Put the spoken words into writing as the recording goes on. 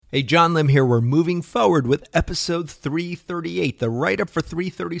Hey, John Lim here. We're moving forward with episode 338. The write-up for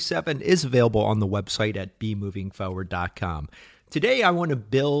 337 is available on the website at bemovingforward.com. Today, I want to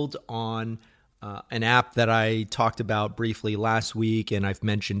build on an app that I talked about briefly last week, and I've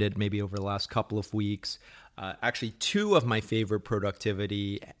mentioned it maybe over the last couple of weeks. Actually, two of my favorite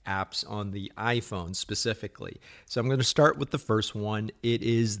productivity apps on the iPhone specifically. So I'm going to start with the first one. It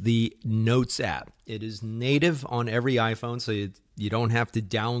is the Notes app. It is native on every iPhone, so you don't have to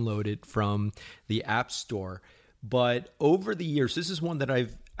download it from the App Store. But over the years, this is one that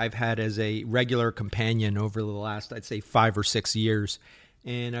I've had as a regular companion over the last, I'd say, 5 or 6 years,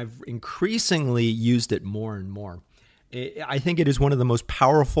 and I've increasingly used it more and more. I think it is one of the most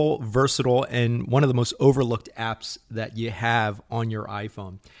powerful, versatile, and one of the most overlooked apps that you have on your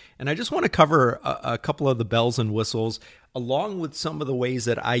iPhone. And I just want to cover a couple of the bells and whistles, along with some of the ways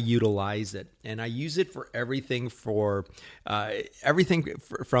that I utilize it. And I use it for everything from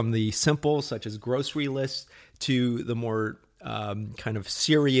the simple, such as grocery lists, to the more kind of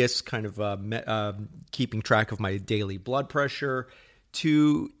serious, keeping track of my daily blood pressure,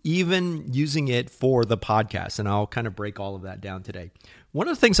 to even using it for the podcast. And I'll kind of break all of that down today. One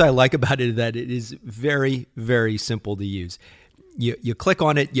of the things I like about it is that it is very, very simple to use. You click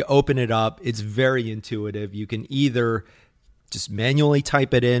on it, you open it up. It's very intuitive. You can either just manually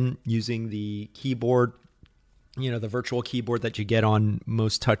type it in using the keyboard, the virtual keyboard that you get on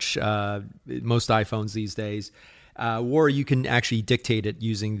most iPhones these days, or you can actually dictate it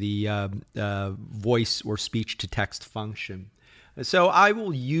using the voice or speech to text function. So I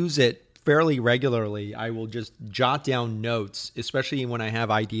will use it fairly regularly. I will just jot down notes, especially when I have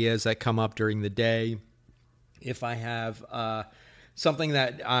ideas that come up during the day. If I have something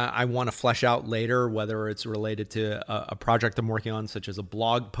that I want to flesh out later, whether it's related to a project I'm working on, such as a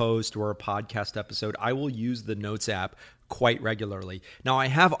blog post or a podcast episode, I will use the Notes app quite regularly. Now, I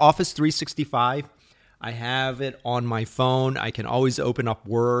have Office 365. I have it on my phone. I can always open up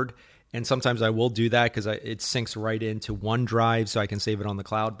Word. And sometimes I will do that because it syncs right into OneDrive, so I can save it on the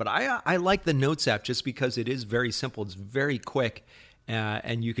cloud. But I like the Notes app just because it is very simple. It's very quick,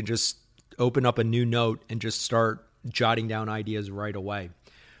 and you can just open up a new note and just start jotting down ideas right away.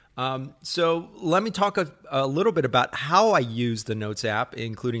 So let me talk a little bit about how I use the Notes app,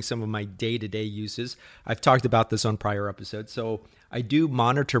 including some of my day-to-day uses. I've talked about this on prior episodes. So I do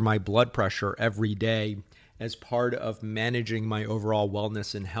monitor my blood pressure every day as part of managing my overall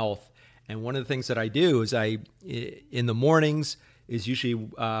wellness and health. And one of the things that I do is in the mornings is usually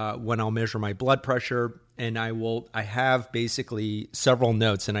when I'll measure my blood pressure, and I have basically several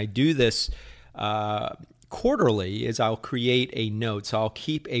notes, and I do this quarterly. Is I'll create a note, so I'll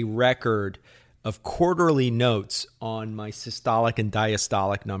keep a record of quarterly notes on my systolic and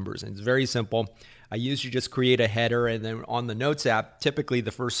diastolic numbers, and it's very simple. I usually just create a header, and then on the Notes app, typically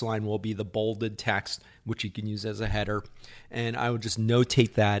the first line will be the bolded text, which you can use as a header, and I will just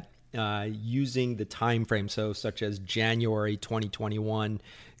notate that using the time frame, so such as January 2021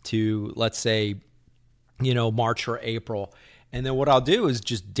 to, let's say, March or April. And then what I'll do is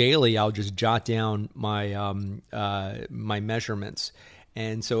just daily, I'll just jot down my my measurements.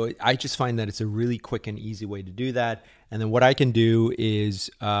 And so I just find that it's a really quick and easy way to do that. And then what I can do is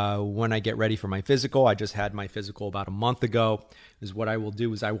when I get ready for my physical, I just had my physical about a month ago, is what I will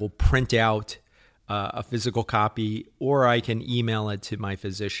do is I will print out a physical copy, or I can email it to my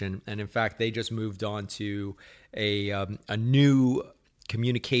physician. And in fact, they just moved on to a new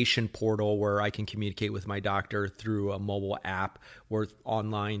communication portal where I can communicate with my doctor through a mobile app or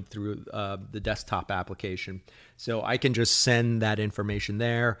online through the desktop application. So I can just send that information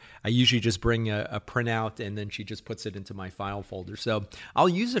there. I usually just bring a printout, and then she just puts it into my file folder. So I'll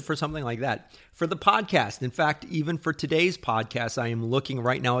use it for something like that. For the podcast, in fact, even for today's podcast, I am looking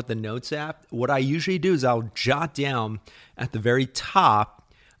right now at the Notes app. What I usually do is I'll jot down at the very top,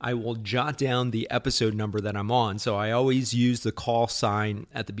 I will jot down the episode number that I'm on. So I always use the call sign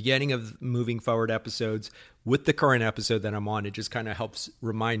at the beginning of moving forward episodes with the current episode that I'm on. It just kind of helps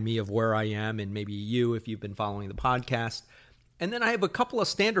remind me of where I am, and maybe you if you've been following the podcast. And then I have a couple of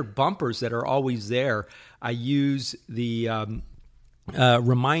standard bumpers that are always there. I use the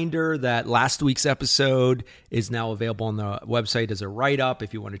reminder that last week's episode is now available on the website as a write-up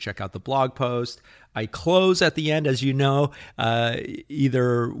if you want to check out the blog post. I close at the end, as you know,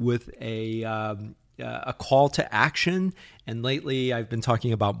 either with a call to action. And lately I've been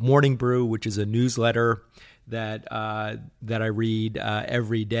talking about Morning Brew, which is a newsletter that I read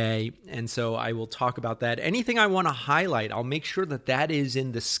every day. And so I will talk about that. Anything I want to highlight, I'll make sure that that is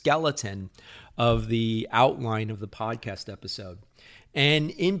in the skeleton of the outline of the podcast episode. And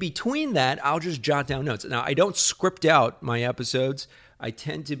in between that, I'll just jot down notes. Now, I don't script out my episodes. I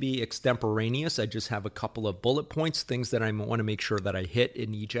tend to be extemporaneous. I just have a couple of bullet points, things that I want to make sure that I hit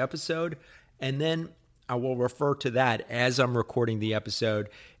in each episode. And then I will refer to that as I'm recording the episode.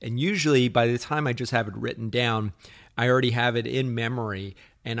 And usually by the time I just have it written down, I already have it in memory.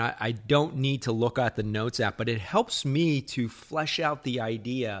 And I don't need to look at the Notes app, but it helps me to flesh out the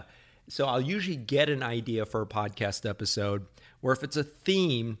idea. So I'll usually get an idea for a podcast episode, or if it's a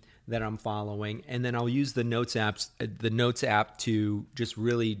theme that I'm following, and then I'll use the Notes app to just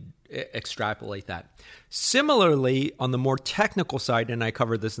really extrapolate that. Similarly, on the more technical side, and I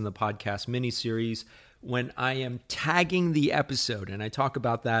cover this in the podcast mini-series, when I am tagging the episode, and I talk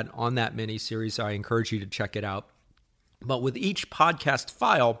about that on that mini-series, so I encourage you to check it out. But with each podcast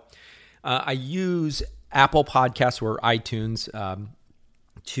file, I use Apple Podcasts or iTunes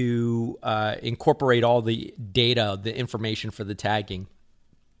to incorporate all the data, the information for the tagging.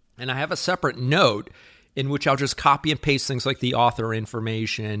 And I have a separate note in which I'll just copy and paste things like the author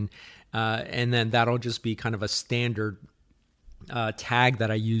information, and then that'll just be kind of a standard tag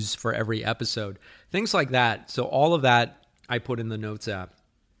that I use for every episode. Things like that. So all of that I put in the Notes app.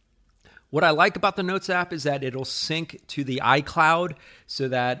 What I like about the Notes app is that it'll sync to the iCloud so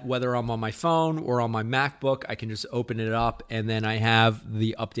that whether I'm on my phone or on my MacBook, I can just open it up and then I have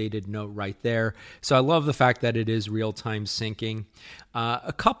the updated note right there. So I love the fact that it is real-time syncing.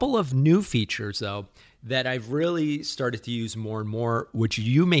 A couple of new features, though, that I've really started to use more and more, which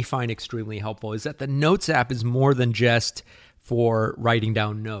you may find extremely helpful, is that the Notes app is more than just for writing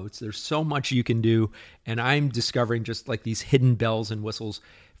down notes. There's so much you can do, and I'm discovering just like these hidden bells and whistles.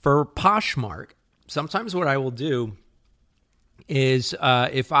 For Poshmark, sometimes what I will do is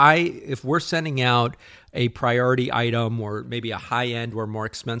if we're sending out a priority item or maybe a high-end or more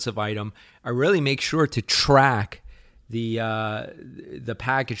expensive item, I really make sure to track the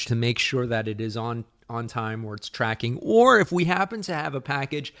package to make sure that it is on time or it's tracking. Or if we happen to have a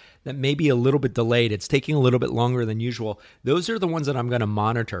package that may be a little bit delayed, it's taking a little bit longer than usual, those are the ones that I'm going to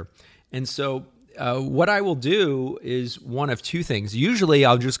monitor. And so what I will do is one of two things. Usually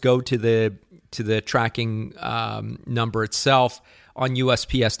I'll just go to the tracking number itself on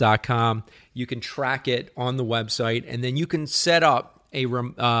USPS.com. You can track it on the website, and then you can set up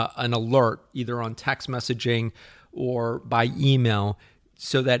an alert either on text messaging or by email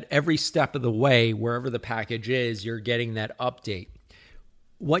so that every step of the way, wherever the package is, you're getting that update.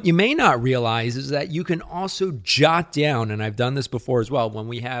 What you may not realize is that you can also jot down, and I've done this before as well, when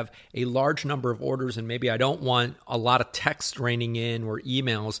we have a large number of orders and maybe I don't want a lot of text raining in or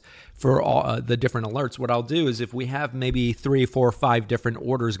emails for all the different alerts, what I'll do is if we have maybe 3, 4, 5 different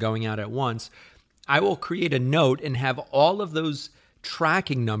orders going out at once, I will create a note and have all of those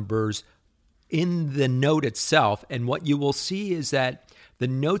tracking numbers in the note itself. And what you will see is that the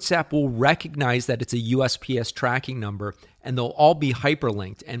Notes app will recognize that it's a USPS tracking number, and they'll all be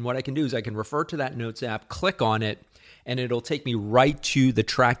hyperlinked. And what I can do is I can refer to that Notes app, click on it, and it'll take me right to the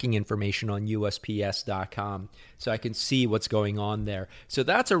tracking information on USPS.com, so I can see what's going on there. So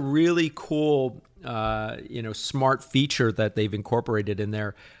that's a really cool, smart feature that they've incorporated in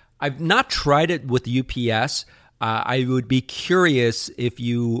there. I've not tried it with UPS. I would be curious if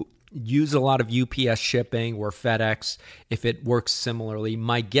you use a lot of UPS shipping or FedEx, if it works similarly.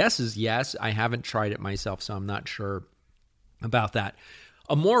 My guess is yes. I haven't tried it myself, so I'm not sure about that.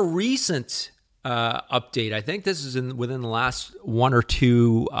 A more recent update, I think this is within the last 1 or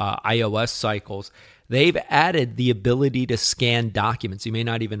 2 iOS cycles, they've added the ability to scan documents. You may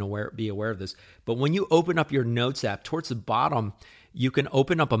not even be aware of this, but when you open up your Notes app, towards the bottom, you can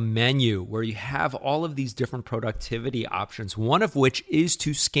open up a menu where you have all of these different productivity options, one of which is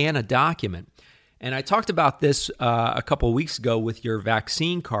to scan a document. And I talked about this a couple of weeks ago with your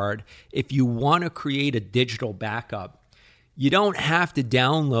vaccine card. If you want to create a digital backup, you don't have to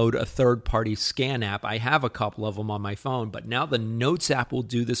download a third-party scan app. I have a couple of them on my phone, but now the Notes app will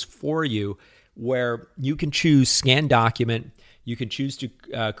do this for you, where you can choose scan document, you can choose to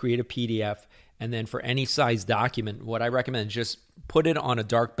create a PDF, and then for any size document, what I recommend is just put it on a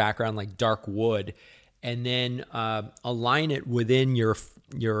dark background like dark wood, and then align it within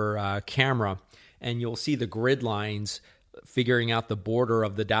your camera, and you'll see the grid lines figuring out the border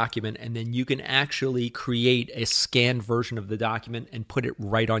of the document, and then you can actually create a scanned version of the document and put it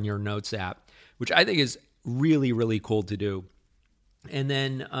right on your Notes app, which I think is really, really cool to do. And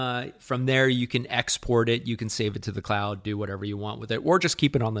then from there, you can export it, you can save it to the cloud, do whatever you want with it, or just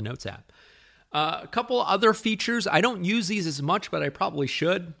keep it on the Notes app. A couple other features, I don't use these as much, but I probably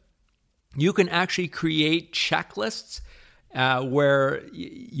should. You can actually create checklists where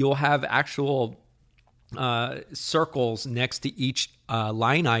you'll have actual circles next to each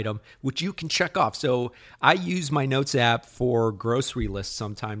line item, which you can check off. So I use my Notes app for grocery lists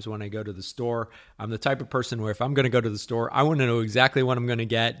sometimes when I go to the store. I'm the type of person where if I'm going to go to the store, I want to know exactly what I'm going to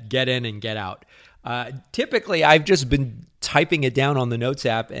get in and get out. Typically, I've just been typing it down on the Notes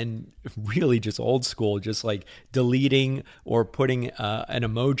app and really just old school, just like deleting or putting an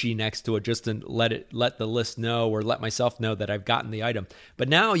emoji next to it just to let the list know or let myself know that I've gotten the item. But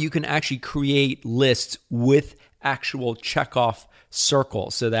now you can actually create lists with actual checkoff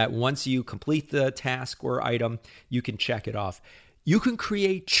circles so that once you complete the task or item, you can check it off. You can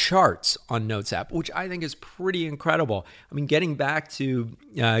create charts on Notes app, which I think is pretty incredible. I mean, getting back to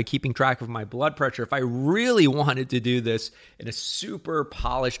keeping track of my blood pressure, if I really wanted to do this in a super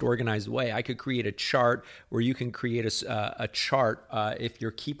polished, organized way, I could create a chart where you can create a chart if you're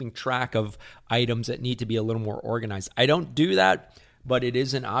keeping track of items that need to be a little more organized. I don't do that, but it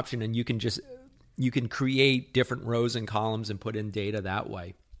is an option, and you can create different rows and columns and put in data that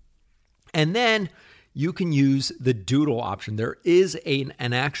way. And then you can use the doodle option. There is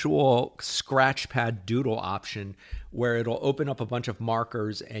an actual Scratchpad doodle option where it'll open up a bunch of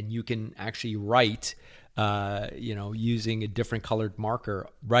markers and you can actually write, using a different colored marker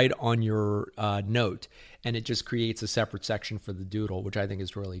right on your note. And it just creates a separate section for the doodle, which I think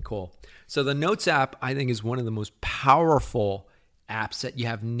is really cool. So the Notes app, I think, is one of the most powerful apps that you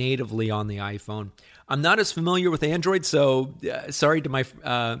have natively on the iPhone. I'm not as familiar with Android, so sorry to my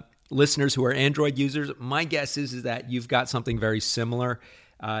listeners who are Android users. My guess is that you've got something very similar,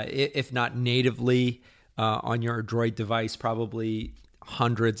 if not natively on your Android device, probably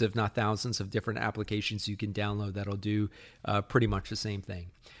hundreds, if not thousands of different applications you can download that'll do pretty much the same thing.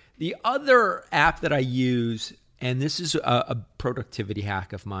 The other app that I use, and this is a productivity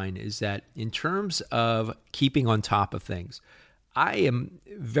hack of mine, is that in terms of keeping on top of things, I am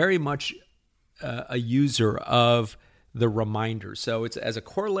very much a user of the reminders. So it's as a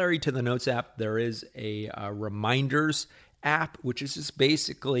corollary to the Notes app, there is a reminders app, which is just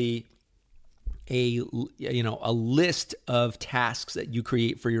basically a list of tasks that you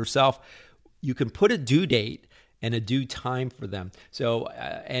create for yourself. You can put a due date and a due time for them. So,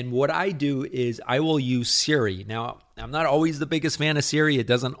 and what I do is I will use Siri. Now, I'm not always the biggest fan of Siri. It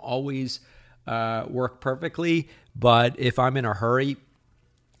doesn't always work perfectly, but if I'm in a hurry,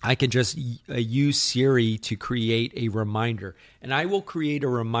 I can just use Siri to create a reminder, and I will create a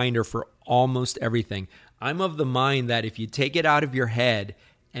reminder for almost everything. I'm of the mind that if you take it out of your head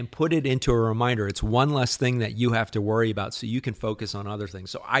and put it into a reminder, it's one less thing that you have to worry about, so you can focus on other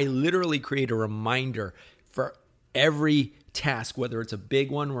things. So I literally create a reminder for every task, whether it's a big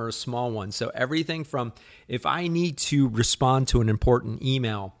one or a small one. So everything from if I need to respond to an important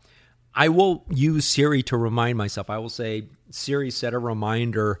email, I will use Siri to remind myself. I will say, Siri, set a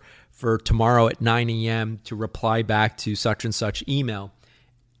reminder for tomorrow at 9 a.m. to reply back to such and such email.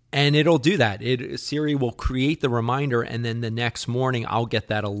 And it'll do that. Siri will create the reminder, and then the next morning I'll get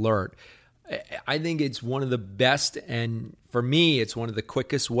that alert. I think it's one of the best, and for me, it's one of the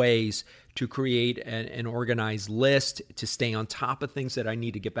quickest ways to create an organized list, to stay on top of things that I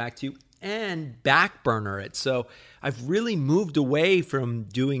need to get back to, and back burner it. So I've really moved away from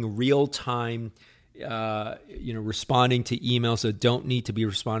doing real-time, responding to emails that don't need to be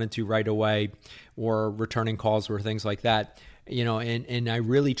responded to right away, or returning calls or things like that. And I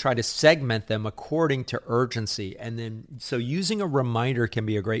really try to segment them according to urgency. And then, so using a reminder can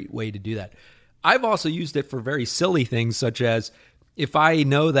be a great way to do that. I've also used it for very silly things, such as if I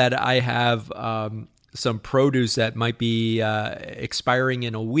know that I have some produce that might be expiring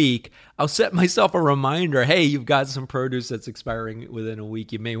in a week, I'll set myself a reminder, hey, you've got some produce that's expiring within a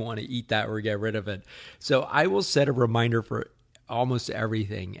week. You may want to eat that or get rid of it. So I will set a reminder for almost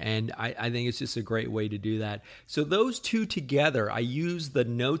everything. And I think it's just a great way to do that. So those two together, I use the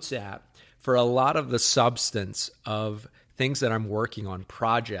Notes app for a lot of the substance of things that I'm working on,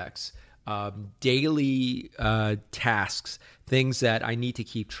 projects, daily tasks, things that I need to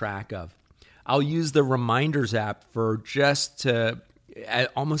keep track of. I'll use the Reminders app for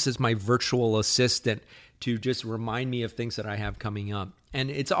almost as my virtual assistant to just remind me of things that I have coming up. And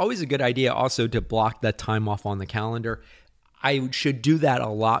it's always a good idea also to block that time off on the calendar. I should do that a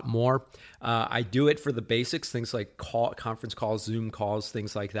lot more. I do it for the basics, things like conference calls, Zoom calls,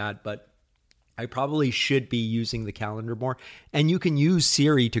 things like that. But I probably should be using the calendar more. And you can use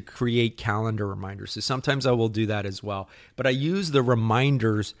Siri to create calendar reminders. So sometimes I will do that as well. But I use the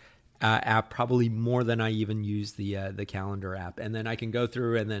Reminders app probably more than I even use the calendar app. And then I can go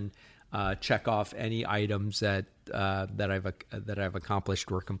through and then check off any items that I've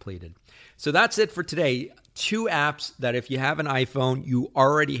accomplished or completed. So that's it for today. 2 apps that if you have an iPhone, you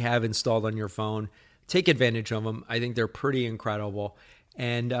already have installed on your phone. take advantage of them. I think they're pretty incredible.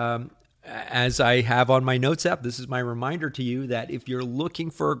 And as I have on my notes app, this is my reminder to you that if you're looking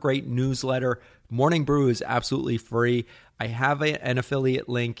for a great newsletter, Morning Brew is absolutely free. I have an affiliate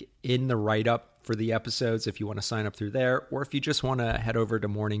link in the write-up for the episodes if you want to sign up through there, or if you just want to head over to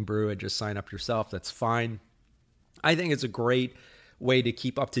Morning Brew and just sign up yourself, that's fine. I think it's a great way to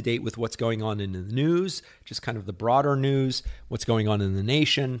keep up to date with what's going on in the news, just kind of the broader news, what's going on in the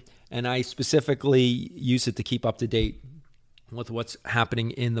nation. And I specifically use it to keep up to date with what's happening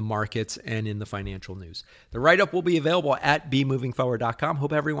in the markets and in the financial news. The write-up will be available at bemovingforward.com.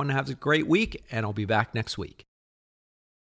 Hope everyone has a great week, and I'll be back next week.